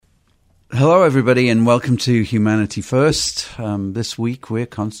Hello, everybody, and welcome to Humanity First. This week, we're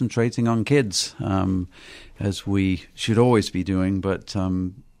concentrating on kids, as we should always be doing. But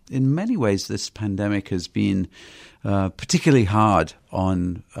in many ways, this pandemic has been particularly hard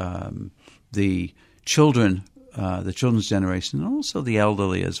on the children, the children's generation, and also the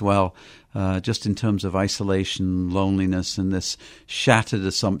elderly as well, just in terms of isolation, loneliness, and this shattered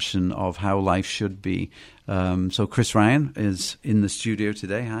assumption of how life should be. So Chris Ryan is in the studio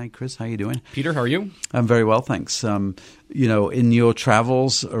today. Hi, Chris. How are you doing? Peter, how are you? I'm very well, thanks. In your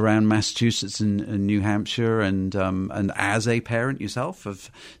travels around Massachusetts and New Hampshire, and as a parent yourself of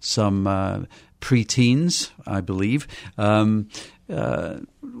some preteens, I believe,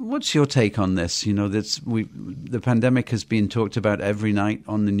 what's your take on this? The pandemic has been talked about every night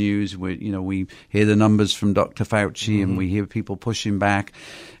on the news. We hear the numbers from Dr. Fauci, and we hear people pushing back.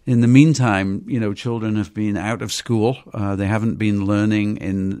 In the meantime, children have been out of school. They haven't been learning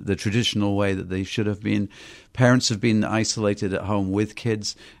in the traditional way that they should have been. Parents have been isolated at home with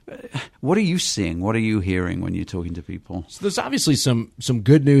kids. What are you seeing? What are you hearing when you're talking to people? So there's obviously some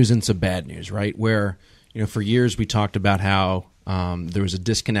good news and some bad news, right? Where, for years we talked about how there was a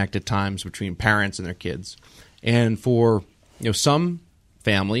disconnect at times between parents and their kids. And for, some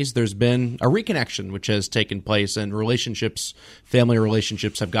families, there's been a reconnection which has taken place, and family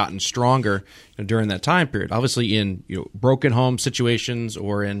relationships have gotten stronger during that time period. Obviously in broken home situations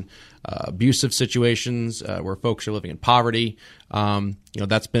or in abusive situations where folks are living in poverty,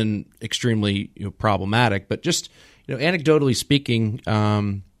 that's been extremely problematic. But just anecdotally speaking,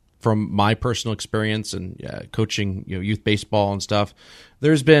 from my personal experience and coaching youth baseball and stuff,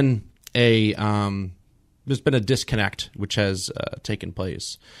 there's been a disconnect which has taken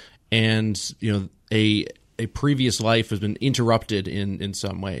place, and a previous life has been interrupted in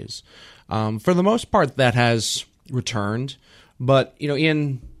some ways. For the most part, that has returned, but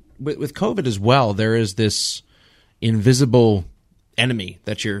with COVID as well, there is this invisible enemy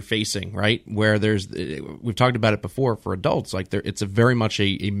that you're facing, right? Where we've talked about it before for adults, it's a very much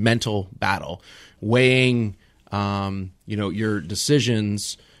a mental battle, weighing your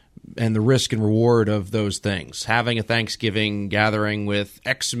decisions and the risk and reward of those things. Having a Thanksgiving gathering with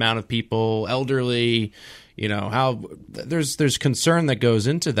X amount of people, elderly, how there's concern that goes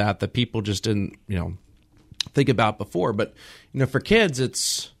into that people just didn't think about before. But for kids,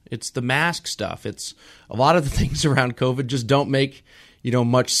 it's the mask stuff. It's a lot of the things around COVID just don't make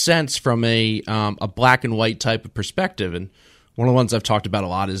much sense from a black and white type of perspective. And one of the ones I've talked about a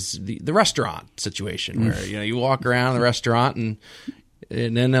lot is the restaurant situation, where you walk around the restaurant and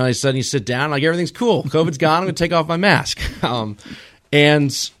then all of a sudden you sit down, like everything's cool. COVID's gone. I'm going to take off my mask.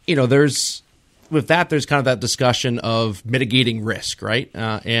 There's there's kind of that discussion of mitigating risk, right?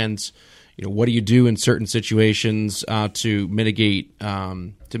 What do you do in certain situations to mitigate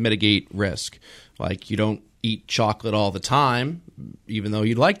risk? Like, you don't eat chocolate all the time, even though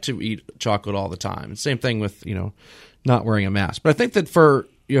you'd like to eat chocolate all the time. Same thing with not wearing a mask. But I think that for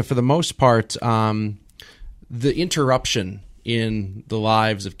the most part, the interruption in the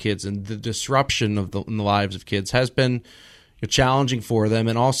lives of kids and the disruption in the lives of kids has been challenging for them.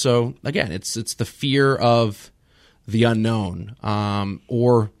 And also, again, it's the fear of the unknown,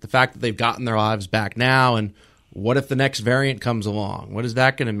 or the fact that they've gotten their lives back now, and what if the next variant comes along? What is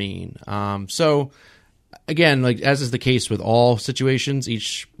that going to mean? So again, as is the case with all situations,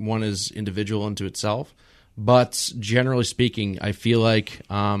 each one is individual unto itself. But generally speaking, I feel like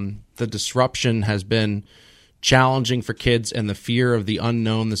the disruption has been challenging for kids, and the fear of the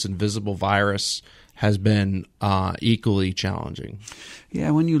unknown, this invisible virus, has been equally challenging. Yeah,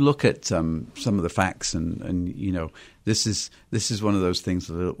 when you look at some of the facts, and this is one of those things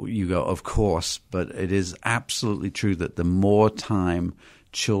that you go, of course, but it is absolutely true that the more time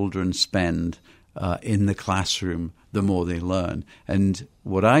children spend in the classroom, the more they learn. And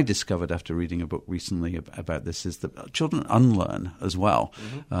what I discovered after reading a book recently about this is that children unlearn as well.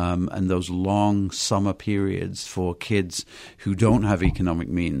 And those long summer periods for kids who don't have economic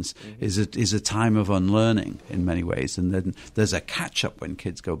means is a time of unlearning in many ways. And then there's a catch-up when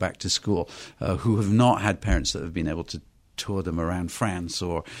kids go back to school who have not had parents that have been able to tour them around France,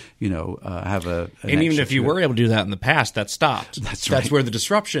 or have and even if you were able to do that in the past, that stopped. That's right. That's where the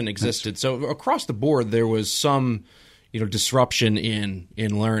disruption existed. So across the board, there was some disruption in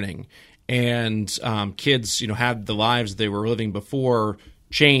learning, and kids had the lives they were living before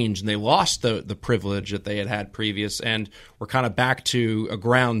change, and they lost the privilege that they had previous, and were kind of back to a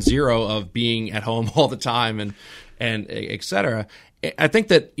ground zero of being at home all the time. and et cetera. I think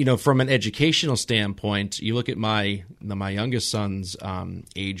that, from an educational standpoint, you look at my youngest son's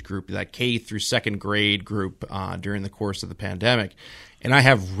age group, that K through second grade group during the course of the pandemic, and I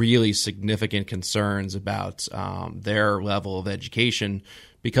have really significant concerns about their level of education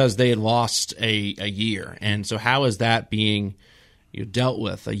because they had lost a year. And so how is that being dealt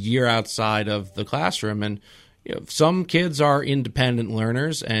with a year outside of the classroom? And some kids are independent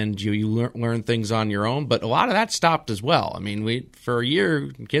learners, and you learn things on your own, but a lot of that stopped as well. I mean, for a year,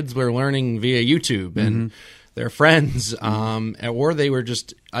 kids were learning via YouTube and their friends, or they were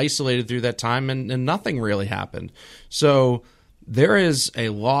just isolated through that time, and nothing really happened. So there is a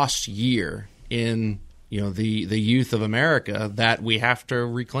lost year in the youth of America that we have to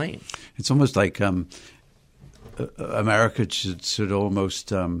reclaim. It's almost like America should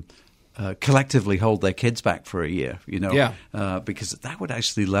almost collectively hold their kids back for a year, because that would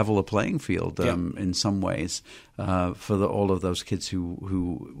actually level a playing field in some ways for all of those kids who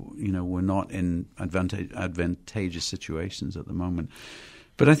were not in advantageous situations at the moment.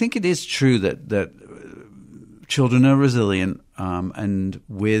 But I think it is true that children are resilient, and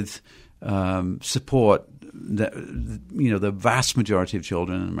with support, the vast majority of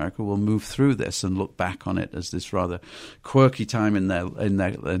children in America will move through this and look back on it as this rather quirky time in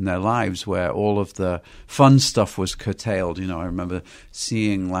their lives where all of the fun stuff was curtailed. I remember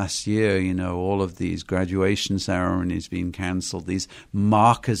seeing last year, all of these graduation ceremonies being cancelled, these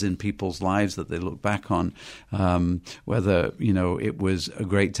markers in people's lives that they look back on, whether it was a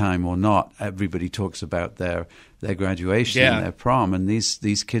great time or not. Everybody talks about their graduation and their prom, and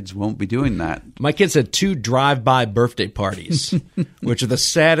these kids won't be doing that. My kids had 2 drive-by birthday parties, which are the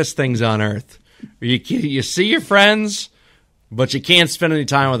saddest things on earth. You see your friends, but you can't spend any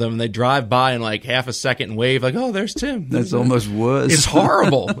time with them. They drive by in like half a second and wave like, oh, there's Tim. That's almost worse. It's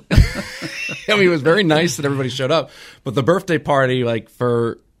horrible. I mean, it was very nice that everybody showed up, but the birthday party, like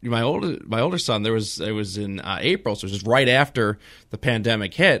for my older son, it was in April, so it was just right after the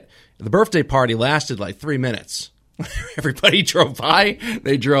pandemic hit. The birthday party lasted like 3 minutes. Everybody drove by,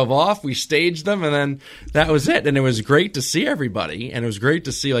 they drove off, we staged them, and then that was it. And it was great to see everybody, and it was great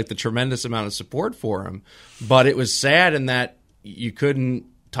to see like the tremendous amount of support for him. But it was sad in that you couldn't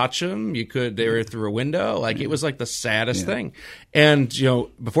touch them. They were through a window. Like it was like the saddest thing. And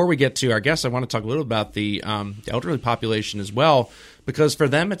before we get to our guests, I want to talk a little about the elderly population as well, because for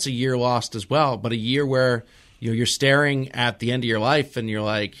them it's a year lost as well, but a year where you're staring at the end of your life and you're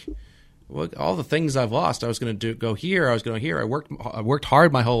like, well, all the things I've lost. I was going to go here. I was going here. I worked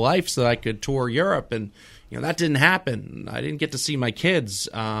hard my whole life so that I could tour Europe, and that didn't happen. I didn't get to see my kids.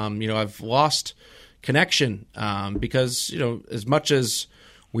 I've lost connection because as much as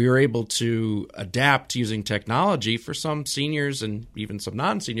we were able to adapt using technology, for some seniors and even some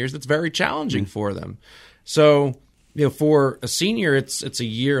non-seniors, it's very challenging for them. So for a senior, it's a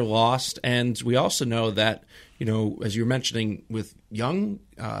year lost, and we also know that as you were mentioning with young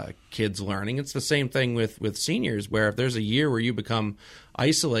kids learning, it's the same thing with seniors, where if there's a year where you become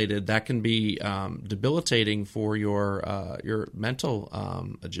isolated, that can be debilitating for your mental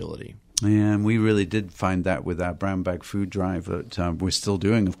agility. Yeah, and we really did find that with our brown bag food drive that we're still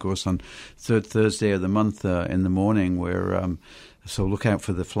doing, of course, on third Thursday of the month in the morning. So look out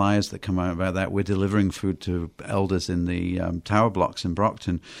for the flyers that come out about that. We're delivering food to elders in the tower blocks in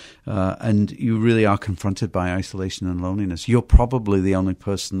Brockton, and you really are confronted by isolation and loneliness. You're probably the only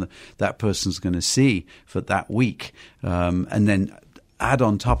person that person's going to see for that week, and then add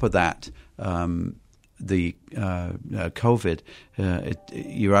on top of that the COVID.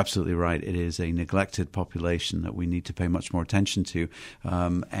 You're absolutely right. It is a neglected population that we need to pay much more attention to,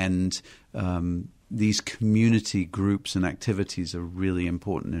 and these community groups and activities are really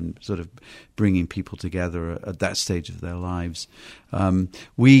important in sort of bringing people together at that stage of their lives.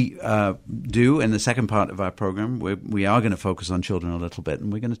 We do, in the second part of our program, we are going to focus on children a little bit,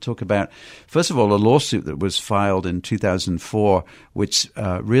 and we're going to talk about, first of all, a lawsuit that was filed in 2004, which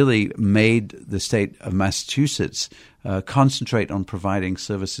really made the state of Massachusetts concentrate on providing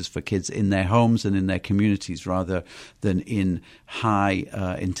services for kids in their homes and in their communities rather than in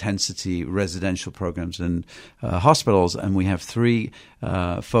high-intensity residential programs and hospitals. And we have 3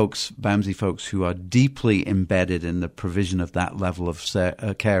 BAMSI folks who are deeply embedded in the provision of that level of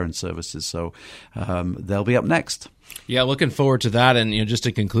care and services. So they'll be up next. Yeah, looking forward to that. And just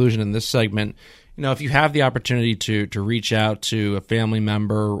a conclusion in this segment, if you have the opportunity to reach out to a family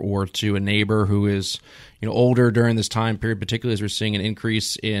member or to a neighbor who is older during this time period, particularly as we're seeing an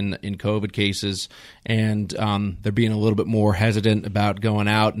increase in COVID cases, and they're being a little bit more hesitant about going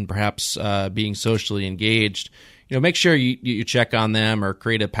out and perhaps being socially engaged, make sure you check on them or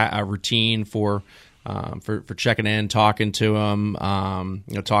create a routine for for checking in, talking to them,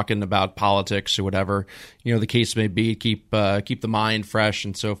 talking about politics or whatever, the case may be, keep the mind fresh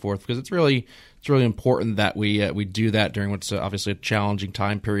and so forth, because it's really important that we do that during what's obviously a challenging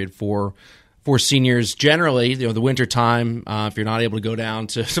time period for seniors generally. The winter time, if you're not able to go down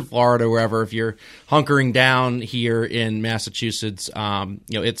to Florida or wherever, if you're hunkering down here in Massachusetts,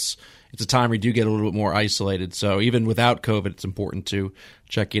 it's a time where you do get a little bit more isolated. So even without COVID, it's important to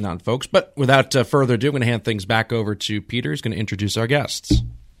check in on folks. But without further ado, I'm going to hand things back over to Peter, who's going to introduce our guests.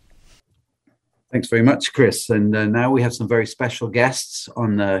 Thanks very much, Chris. And now we have some very special guests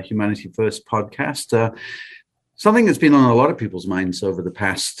on the Humanity First podcast. Something that's been on a lot of people's minds over the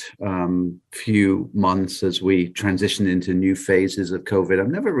past few months as we transition into new phases of COVID.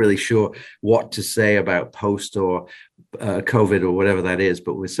 I'm never really sure what to say about post or COVID or whatever that is,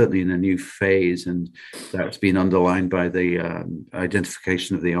 but we're certainly in a new phase, and that's been underlined by the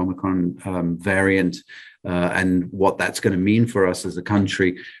identification of the Omicron variant. And what that's going to mean for us as a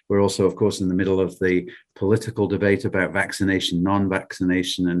country. We're also, of course, in the middle of the political debate about vaccination,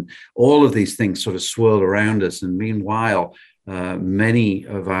 non-vaccination, and all of these things sort of swirl around us. And meanwhile, many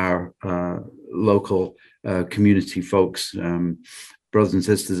of our local community folks, brothers and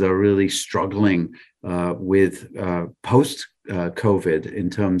sisters, are really struggling with post-COVID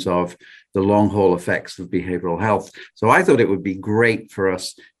in terms of the long haul effects of behavioral health. So I thought it would be great for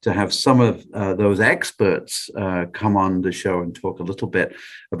us to have some of those experts come on the show and talk a little bit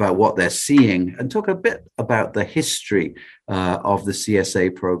about what they're seeing and talk a bit about the history of the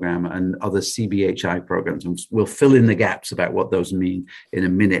CSA program and other CBHI programs. And we'll fill in the gaps about what those mean in a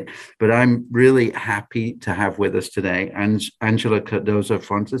minute. But I'm really happy to have with us today Angela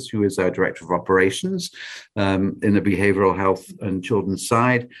Cardozo-Fontes, who is our Director of Operations in the Behavioral Health and Children's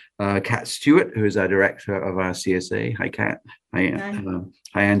side, Kat Stewart, who is our Director of our CSA. Hi, Kat. Hi,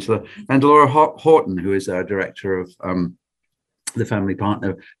 Angela. And Laura Horton, who is our Director of the Family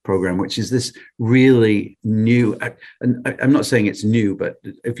Partner Program, which is this really new, and I'm not saying it's new, but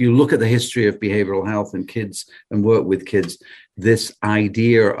if you look at the history of behavioral health and kids and work with kids, this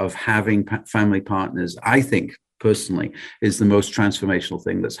idea of having family partners, I think, personally, is the most transformational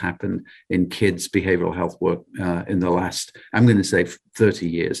thing that's happened in kids' behavioral health work in the last, I'm going to say, 30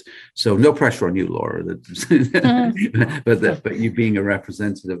 years. So no pressure on you, Laura, but you being a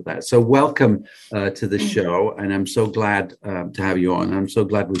representative of that. So welcome to the show, and I'm so glad to have you on. I'm so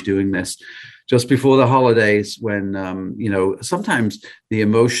glad we're doing this just before the holidays, when sometimes the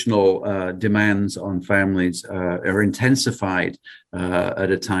emotional demands on families are intensified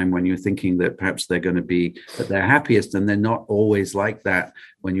at a time when you're thinking that perhaps they're going to be at their happiest, and they're not always like that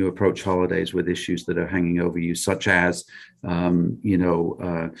when you approach holidays with issues that are hanging over you, such as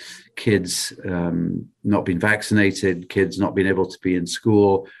kids not being vaccinated, kids not being able to be in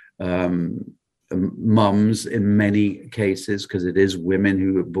school, mums in many cases, because it is women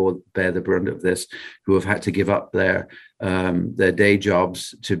who bear the brunt of this, who have had to give up their day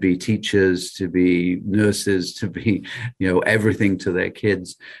jobs to be teachers, to be nurses, to be everything to their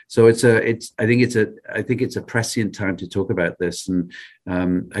kids. So I think it's a prescient time to talk about this. And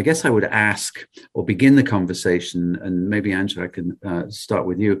I guess I would ask or begin the conversation, and maybe Angela, I can start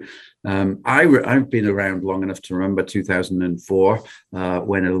with you. I've been around long enough to remember 2004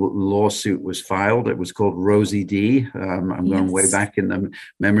 when a lawsuit was filed. It was called Rosie D. I'm going way back in the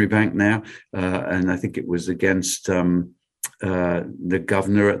memory bank now, and I think it was against the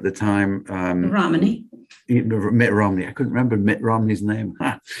governor at the time, Romney. Mitt Romney. I couldn't remember Mitt Romney's name.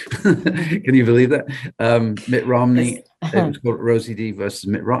 Can you believe that? Mitt Romney. Yes. It was called Rosie D versus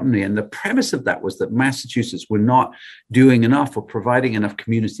Mitt Romney. And the premise of that was that Massachusetts were not doing enough or providing enough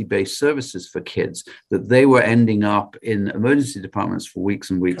community-based services for kids, that they were ending up in emergency departments for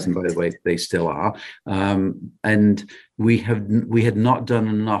weeks and weeks. Correct. And by the way, they still are. And we had not done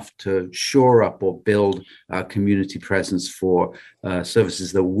enough to shore up or build our community presence for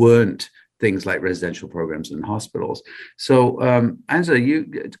services that weren't things like residential programs in hospitals. So, Angela,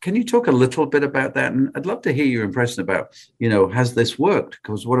 can you talk a little bit about that? And I'd love to hear your impression about, has this worked?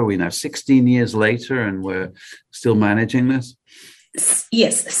 Because what are we now, 16 years later, and we're still managing this?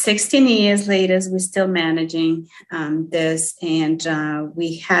 Yes, 16 years later, we're still managing this. And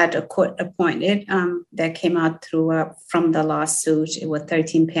we had a court appointed that came out from the lawsuit. It was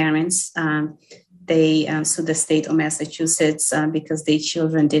 13 parents. They sued the state of Massachusetts because their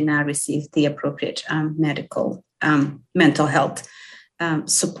children did not receive the appropriate mental health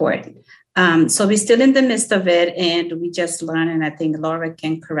support. So we're still in the midst of it, and we just learned, and I think Laura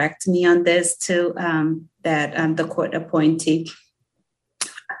can correct me on this too, that the court appointee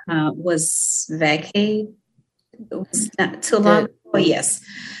was vacated. It was not too long ago. Yes.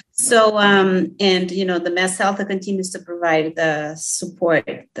 So, the Mass Health continues to provide the support,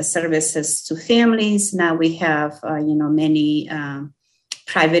 the services to families. Now we have, many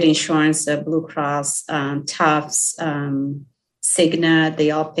private insurance, Blue Cross, Tufts, Cigna, they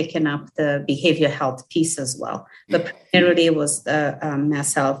all picking up the behavioral health piece as well. But primarily it was the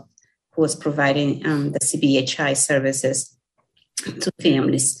Mass Health who was providing the CBHI services to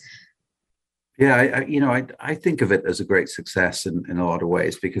families. Yeah, I think of it as a great success in a lot of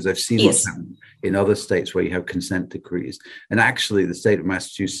ways, because I've seen what's happened in other states where you have consent decrees. And actually, the state of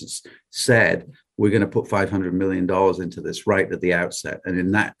Massachusetts said, we're going to put $500 million into this right at the outset. And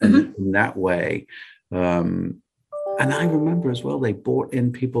in that way, and I remember as well, they brought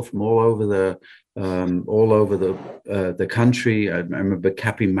in people from all over the country. I remember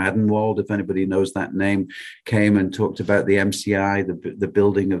Cappy Madenwald, if anybody knows that name, came and talked about the MCI, the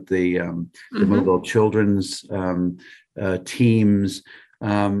building of the Mobile Children's teams.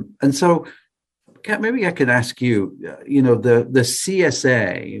 And so, Kat, maybe I could ask you, the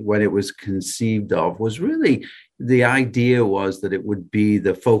CSA, when it was conceived of, was really, the idea was that it would be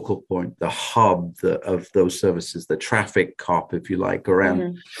the focal point, the hub of those services, the traffic cop, if you like,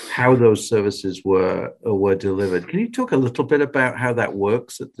 around how those services were delivered. Can you talk a little bit about how that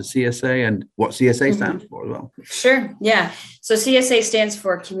works at the CSA and what CSA stands for as well? Sure. Yeah. So CSA stands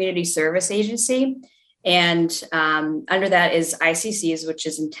for Community Service Agency. And under that is ICCs, which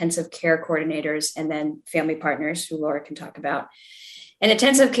is intensive care coordinators, and then family partners, who Laura can talk about. And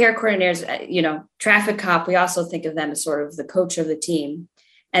intensive care coordinators, traffic cop, we also think of them as sort of the coach of the team.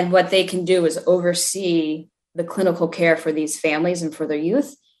 And what they can do is oversee the clinical care for these families and for their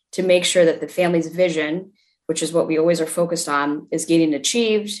youth, to make sure that the family's vision, which is what we always are focused on, is getting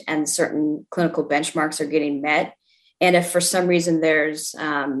achieved and certain clinical benchmarks are getting met. And if for some reason there's,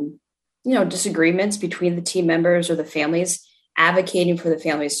 disagreements between the team members or the families, advocating for the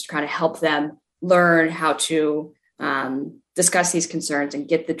families to kind of help them learn how to discuss these concerns and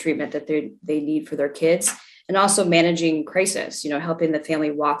get the treatment that they need for their kids, and also managing crisis, helping the family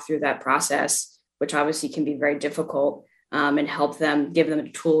walk through that process, which obviously can be very difficult, and help them, give them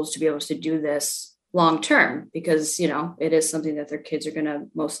the tools to be able to do this long term, because, it is something that their kids are going to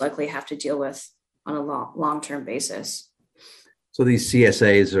most likely have to deal with on a long-term basis. So these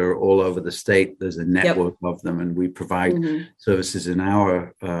CSAs are all over the state. There's a network of them, and we provide services in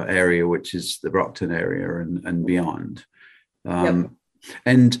our area, which is the Brockton area and beyond. And,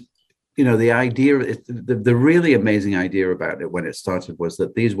 the idea, the really amazing idea about it when it started was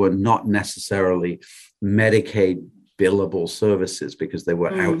that these were not necessarily Medicaid billable services, because they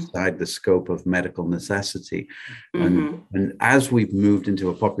were outside the scope of medical necessity. And as we've moved into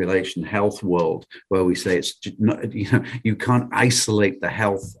a population health world where we say it's not, you can't isolate the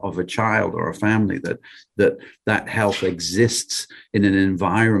health of a child or a family, that health exists in an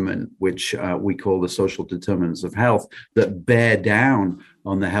environment which we call the social determinants of health, that bear down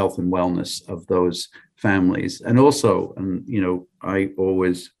on the health and wellness of those families. And also,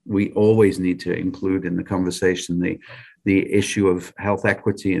 we always need to include in the conversation the issue of health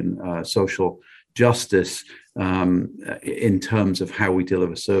equity and social justice in terms of how we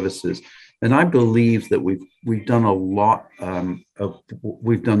deliver services. And I believe that we've done a lot of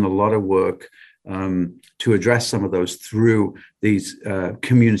work to address some of those through these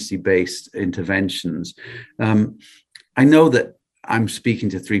community-based interventions. I know that I'm speaking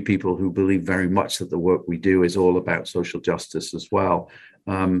to three people who believe very much that the work we do is all about social justice as well.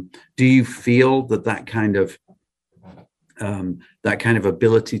 Do you feel that kind of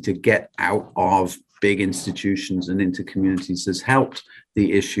ability to get out of big institutions and into communities has helped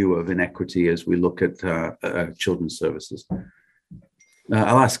the issue of inequity as we look at children's services?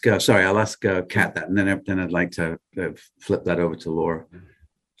 I'll ask Kat that, and then I'd like to flip that over to Laura.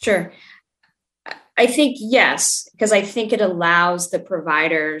 Sure. I think yes, because I think it allows the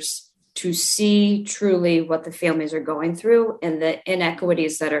providers to see truly what the families are going through and the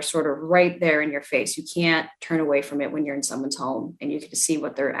inequities that are sort of right there in your face. You can't turn away from it when you're in someone's home and you can see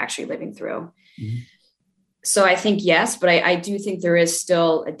what they're actually living through. So I think yes, but I do think there is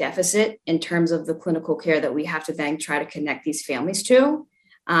still a deficit in terms of the clinical care that we have to then try to connect these families to.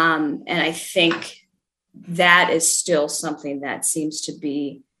 And I think that is still something that seems to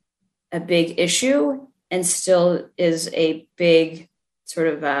be a big issue and still is a big sort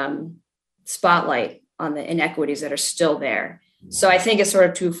of spotlight on the inequities that are still there. So I think it's sort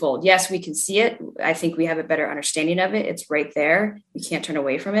of twofold. Yes, we can see it. I think we have a better understanding of it. It's right there. We can't turn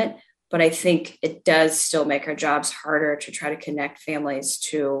away from it. But I think it does still make our jobs harder to try to connect families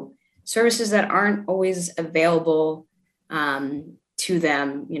to services that aren't always available to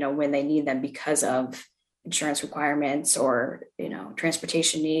them, when they need them because of insurance requirements or,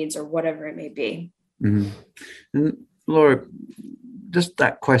 transportation needs or whatever it may be. Mm-hmm. And Laura, just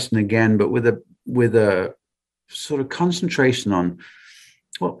that question again, but with a sort of concentration on,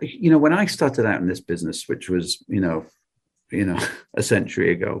 well, when I started out in this business, which was, a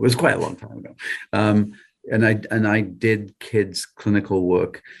century ago, it was quite a long time ago. And I did kids clinical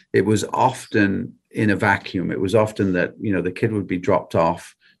work. It was often in a vacuum. It was often that, the kid would be dropped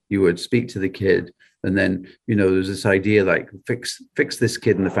off. You would speak to the kid. And then, there's this idea like fix this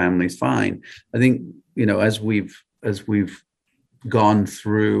kid and the family's fine. I think, as we've gone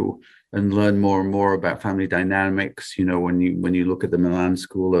through and learn more and more about family dynamics, when you look at the Milan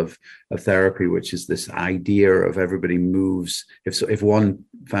School of Therapy, which is this idea of everybody moves. If one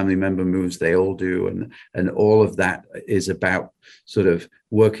family member moves, they all do, and all of that is about sort of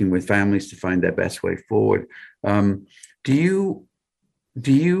working with families to find their best way forward. Do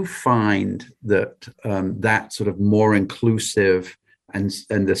you find that that sort of more inclusive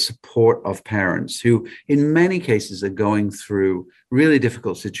and the support of parents who in many cases are going through really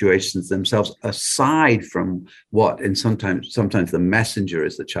difficult situations themselves, aside from and sometimes the messenger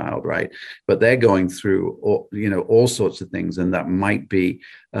is the child, right? But they're going through all sorts of things, and that might be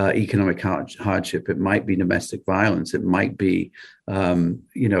economic hardship, it might be domestic violence, it might be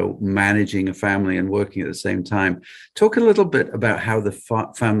managing a family and working at the same time. Talk a little bit about how the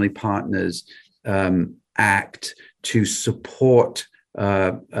family partners act to support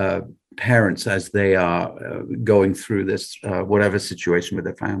parents as they are going through this whatever situation with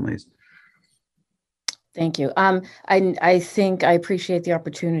their families. Thank you. I think I appreciate the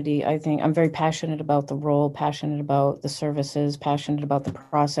opportunity. I think I'm very passionate about the role, passionate about the services, passionate about the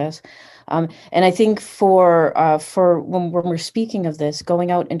process. And I think for when we're speaking of this,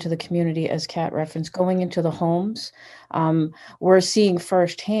 going out into the community, as Kat referenced, going into the homes, we're seeing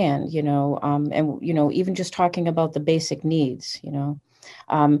firsthand, and, even just talking about the basic needs,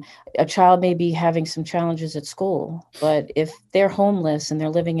 a child may be having some challenges at school, but if they're homeless and they're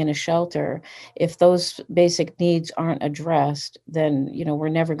living in a shelter, if those basic needs aren't addressed, then, we're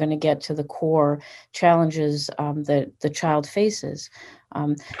never going to get to the core challenges that the child faces.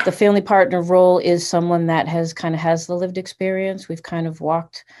 The family partner role is someone that has the lived experience. We've kind of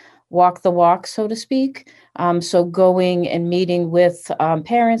walked the walk, so to speak. So going and meeting with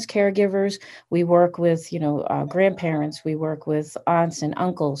parents, caregivers, we work with, grandparents, we work with aunts and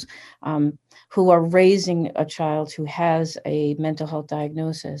uncles who are raising a child who has a mental health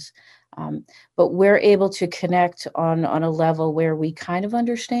diagnosis. But we're able to connect on a level where we kind of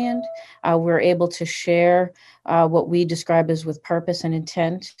understand. We're able to share what we describe as with purpose and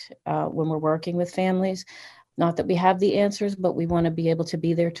intent when we're working with families. Not that we have the answers, but we want to be able to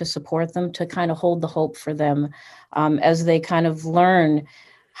be there to support them, to kind of hold the hope for them as they kind of learn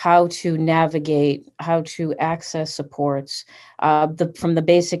how to navigate, how to access supports, from the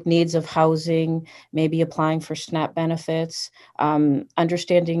basic needs of housing, maybe applying for SNAP benefits,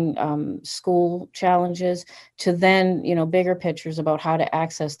 understanding school challenges, to then, bigger pictures about how to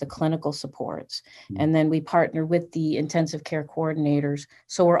access the clinical supports. And then we partner with the intensive care coordinators,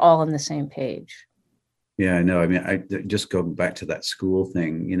 so we're all on the same page. Yeah, I know. I mean, I just going back to that school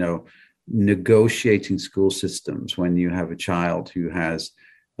thing, negotiating school systems when you have a child who has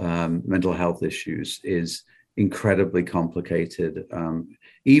mental health issues is incredibly complicated,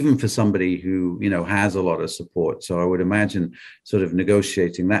 even for somebody who, has a lot of support. So I would imagine sort of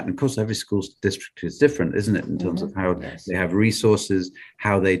negotiating that. And of course, every school district is different, isn't it, in terms of how they have resources,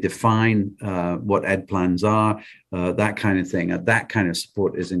 how they define what ed plans are, that kind of thing. That kind of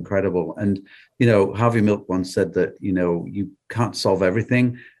support is incredible. And, Harvey Milk once said that, you can't solve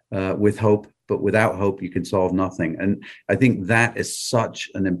everything with hope, but without hope, you can solve nothing. And I think that is such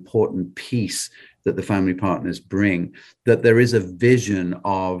an important piece that the family partners bring, that there is a vision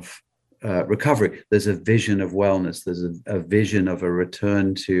of recovery. There's a vision of wellness. There's a vision of a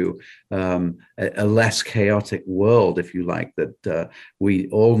return to a less chaotic world, if you like, that we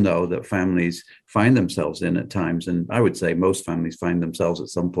all know that families find themselves in at times. And I would say most families find themselves at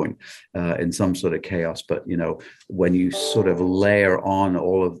some point in some sort of chaos. But, when you sort of layer on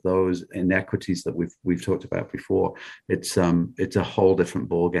all of those inequities that we've talked about before, it's a whole different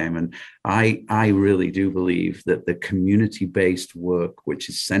ballgame. And I really do believe that the community-based work, which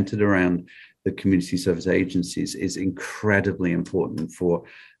is centered around the community service agencies, is incredibly important for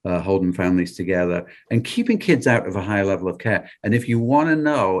holding families together and keeping kids out of a high level of care. And if you want to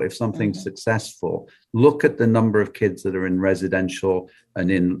know if something's successful, look at the number of kids that are in residential and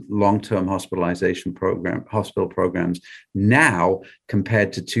in long-term hospital programs now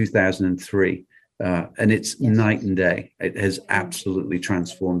compared to 2003. And it's night and day. It has absolutely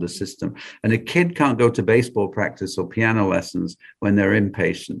transformed the system. And a kid can't go to baseball practice or piano lessons when they're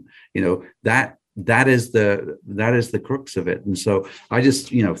impatient. That is the crux of it. And so I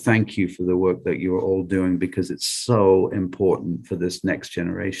just, thank you for the work that you're all doing, because it's so important for this next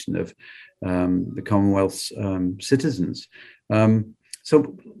generation of the Commonwealth's citizens.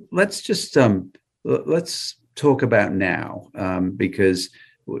 So let's just let's talk about now, because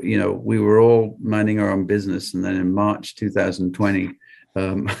we were all minding our own business, and then in March 2020,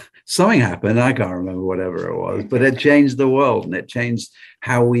 something happened. I can't remember whatever it was, but it changed the world, and it changed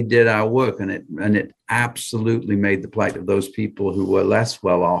how we did our work, and it absolutely made the plight of those people who were less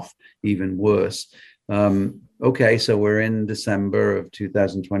well off even worse. Okay, so we're in December of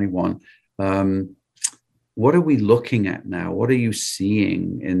 2021. What are we looking at now? What are you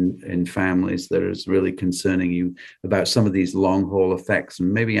seeing in families that is really concerning you about some of these long haul effects?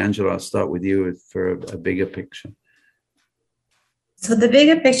 And maybe, Angela, I'll start with you for a bigger picture. So the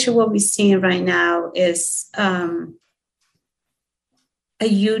bigger picture, what we're seeing right now is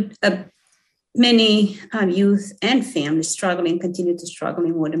many youth and families continue to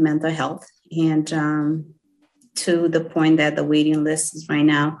struggling with mental health, and to the point that the waiting list is right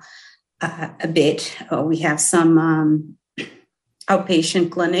now a bit. We have some outpatient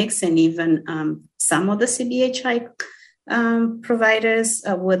clinics, and even some of the CBHI providers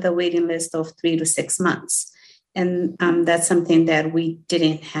with a waiting list of 3 to 6 months. And that's something that we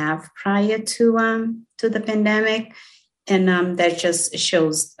didn't have prior to the pandemic. And that just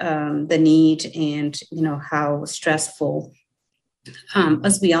shows the need and, how stressful,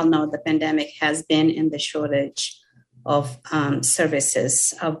 as we all know, the pandemic has been, in the shortage of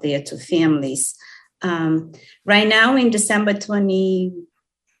services out there to families. Right now in December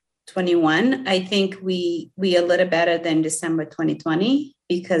 2021, I think we are a little better than December 2020,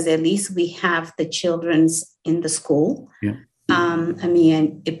 because at least we have the children's in the school. Yeah.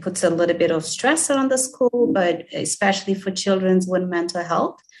 It puts a little bit of stress on the school, but especially for children with mental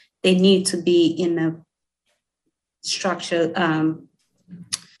health, they need to be in a structured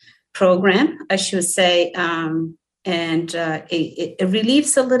program, I should say. It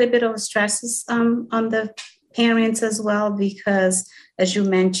relieves a little bit of stresses on the parents as well, because, as you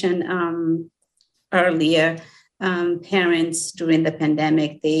mentioned earlier, parents during the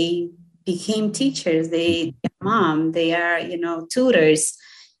pandemic, they became teachers, they are tutors,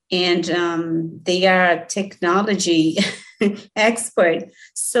 and they are technology expert.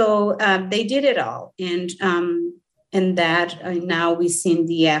 So they did it all, and that now we've seen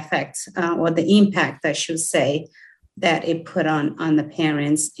the effect or the impact, I should say, that it put on the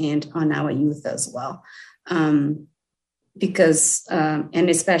parents and on our youth as well. Because, and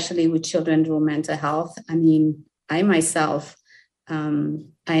especially with children with mental health, I myself,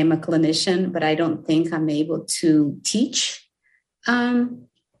 I am a clinician, but I don't think I'm able to teach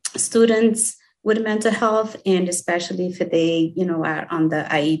students with mental health, and especially if they, are on the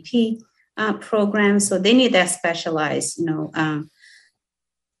IEP program. So they need that specialized,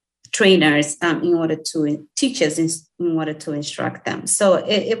 trainers in order to teachers in order to instruct them. So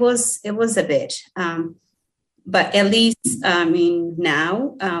it was a bit, but at least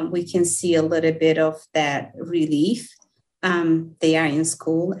now we can see a little bit of that relief. They are in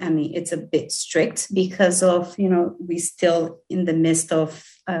school. It's a bit strict because of we still in the midst of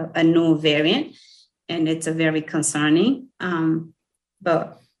a new variant, and it's a very concerning.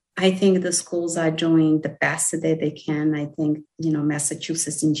 But I think the schools are doing the best that they can. I think,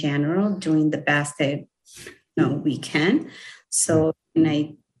 Massachusetts in general doing the best that we can. So,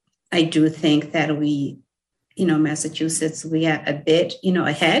 and I do think that we, Massachusetts, we are a bit,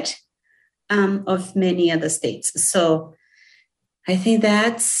 ahead of many other states. So I think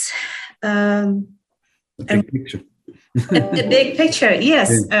that's the big picture. The big picture,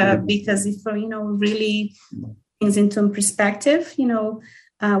 yes. Because if really things into perspective,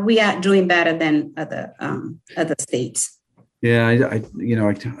 we are doing better than other states. Yeah, I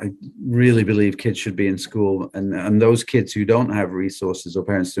really believe kids should be in school, and those kids who don't have resources, or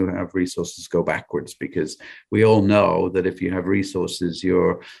parents who have resources, go backwards, because we all know that if you have resources,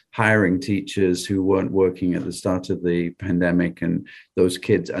 you're hiring teachers who weren't working at the start of the pandemic, and those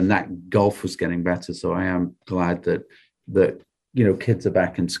kids, and that gulf was getting better. So I am glad that kids are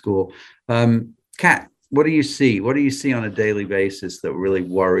back in school. Kat, what do you see? What do you see on a daily basis that really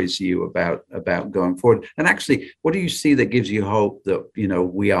worries you about going forward? And actually, what do you see that gives you hope that,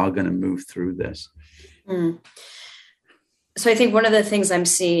 we are going to move through this? So I think one of the things I'm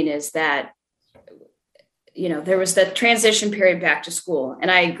seeing is that, there was that transition period back to school. And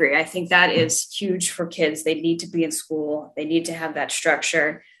I agree. I think that is huge for kids. They need to be in school. They need to have that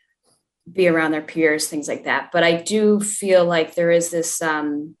structure. be around their peers, things like that. But I do feel like there is this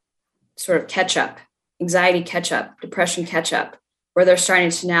sort of catch up, anxiety catch up, depression catch up, where they're starting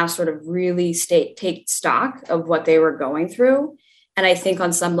to now sort of really take stock of what they were going through. And I think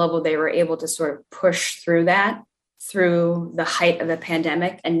on some level, they were able to sort of push through that through the height of the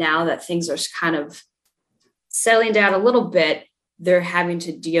pandemic. And now that things are kind of settling down a little bit, they're having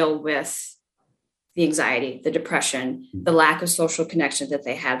to deal with the anxiety, the depression, the lack of social connection that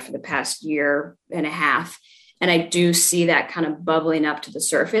they had for the past year and a half. And I do see that kind of bubbling up to the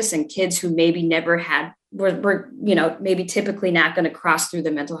surface, and kids who maybe never had, were maybe typically not going to cross through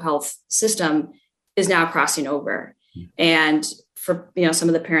the mental health system is now crossing over. And for, some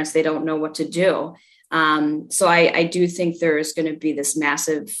of the parents, they don't know what to do. So I do think there is going to be this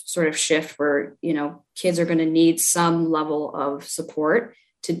massive sort of shift where, kids are going to need some level of support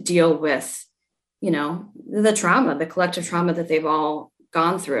to deal with, the trauma, the collective trauma that they've all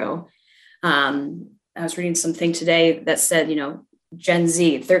gone through. I was reading something today that said, Gen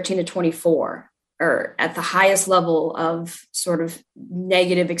Z, 13 to 24, are at the highest level of sort of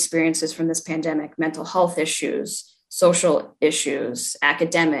negative experiences from this pandemic, mental health issues, social issues,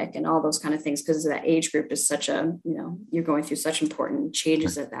 academic, and all those kind of things, because that age group is such a, you're going through such important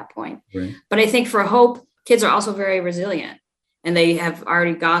changes at that point. Right. But I think for Hope, kids are also very resilient, and they have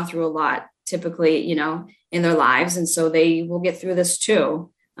already gone through a lot typically, in their lives. And so they will get through this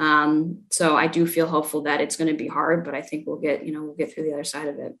too. So I do feel hopeful that it's going to be hard, but I think we'll get through the other side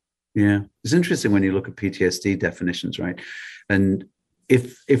of it. Yeah. It's interesting when you look at PTSD definitions, right? And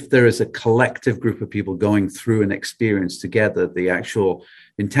if there is a collective group of people going through an experience together, the actual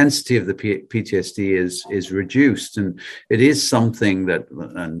intensity of the PTSD is reduced. And it is something that,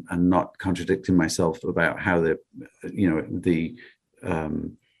 and I'm not contradicting myself about how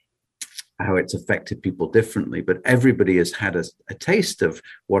how it's affected people differently, but everybody has had a taste of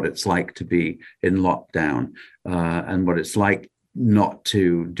what it's like to be in lockdown and what it's like not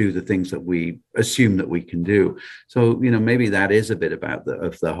to do the things that we assume that we can do. So, maybe that is a bit about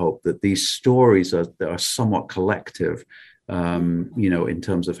the hope that these stories are somewhat collective, in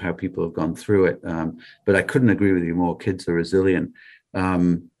terms of how people have gone through it. But I couldn't agree with you more. Kids are resilient.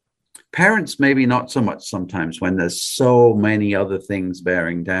 Parents, maybe not so much sometimes when there's so many other things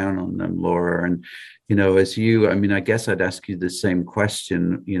bearing down on them, Laura. And, I guess I'd ask you the same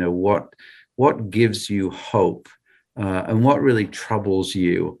question, what gives you hope and what really troubles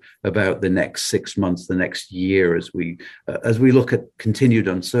you about the next 6 months, the next year, as we look at continued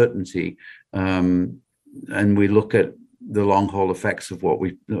uncertainty and we look at the long haul effects of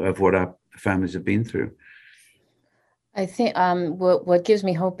what our families have been through? I think what gives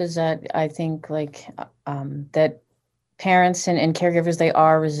me hope is that I think that parents and caregivers, they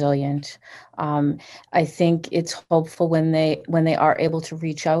are resilient. I think it's hopeful when they are able to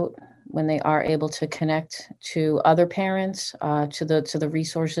reach out, when they are able to connect to other parents, to the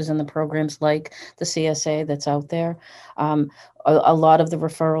resources and the programs like the CSA that's out there. A lot of the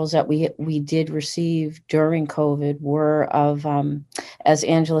referrals that we did receive during COVID were of, as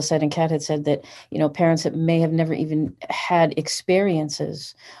Angela said and Kat had said, that parents that may have never even had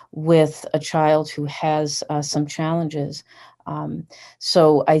experiences with a child who has some challenges.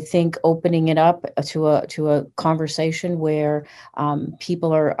 So I think opening it up to a conversation where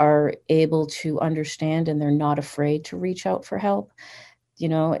people are able to understand and they're not afraid to reach out for help,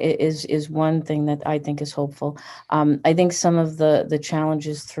 is one thing that I think is hopeful. I think some of the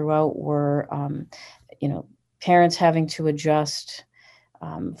challenges throughout were, parents having to adjust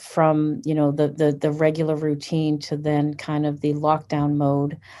from, the regular routine to then kind of the lockdown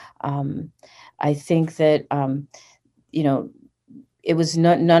mode. I think that, it was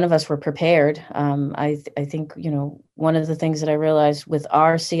none of us were prepared. I think, one of the things that I realized with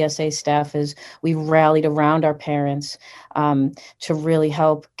our CSA staff is we rallied around our parents to really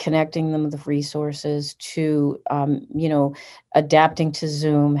help connecting them with resources, to, adapting to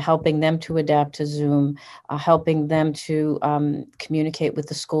Zoom, helping them to adapt to Zoom, helping them to communicate with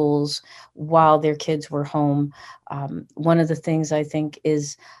the schools while their kids were home. One of the things I think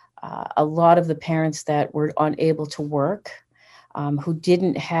is a lot of the parents that were unable to work, who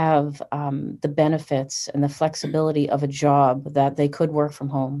didn't have the benefits and the flexibility of a job that they could work from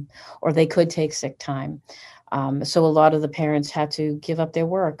home or they could take sick time. So a lot of the parents had to give up their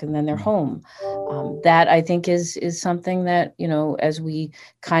work and then they're home. That I think is something that, as we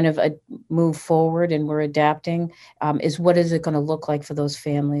kind of move forward and we're adapting, is what is it going to look like for those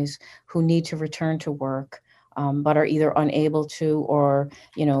families who need to return to work, but are either unable to or,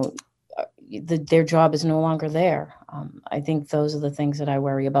 their job is no longer there. I think those are the things that I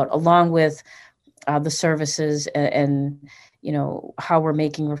worry about, along with the services and how we're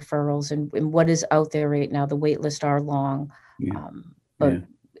making referrals and what is out there right now. The wait lists are long, but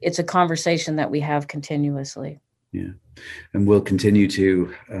it's a conversation that we have continuously. Yeah, and we'll continue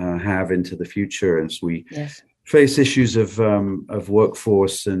to have into the future as we face issues of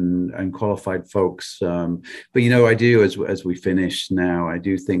workforce and qualified folks. But I do, as we finish now, I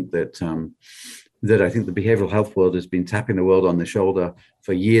do think that I think the behavioral health world has been tapping the world on the shoulder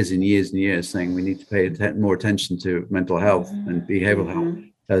for years and years and years, saying we need to pay more attention to mental health and behavioral health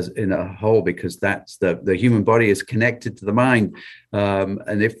as in a whole, because that's the human body is connected to the mind.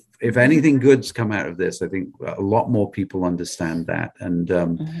 And if anything good's come out of this, I think a lot more people understand that.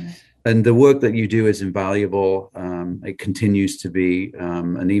 And the work that you do is invaluable. It continues to be.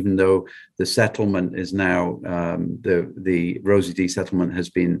 And even though the settlement is now, the Rosie D settlement has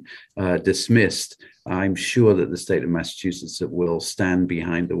been dismissed, I'm sure that the state of Massachusetts will stand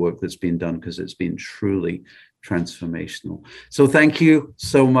behind the work that's been done, because it's been truly transformational. So thank you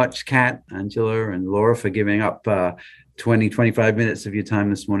so much, Kat, Angela, and Laura, for giving up 25 minutes of your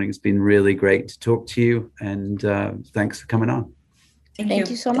time this morning. It's been really great to talk to you. And thanks for coming on.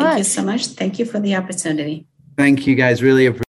 Thank you so much. Thank you so much. Thank you for the opportunity. Thank you, guys. Really appreciate it.